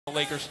The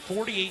Lakers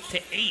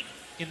 48-8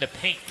 in the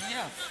paint.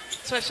 Yeah,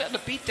 so I said the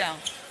beatdown.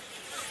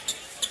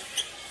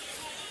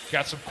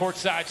 Got some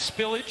courtside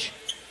spillage.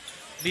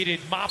 Needed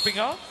mopping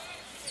up.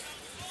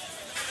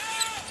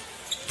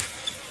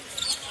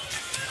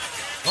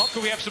 Well,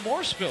 could we have some more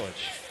spillage?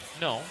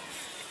 No.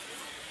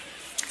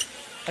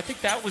 I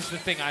think that was the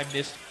thing I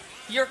missed.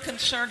 You're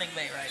concerning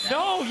me right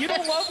now. No, you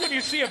don't love when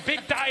you see a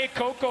big Diet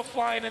Coke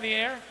flying in the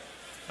air?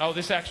 Oh,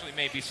 this actually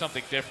may be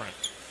something different.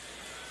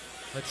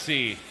 Let's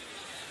see.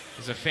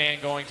 Is a fan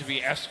going to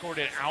be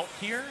escorted out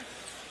here?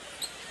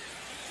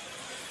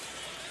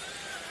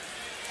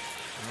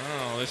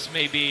 Oh, this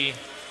may be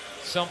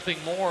something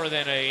more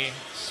than a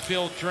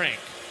spilled drink.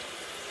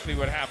 See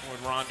what happened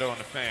with Rondo and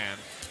the fan.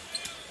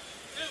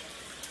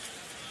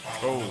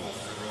 Oh.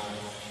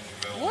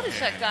 What is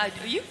that guy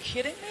doing? Are you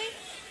kidding me?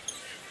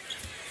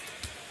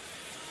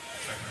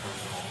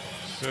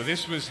 So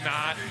this was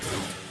not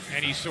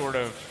any sort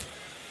of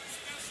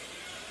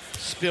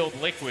spilled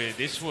liquid.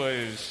 This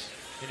was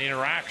an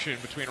interaction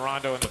between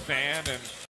Rondo and the fan, and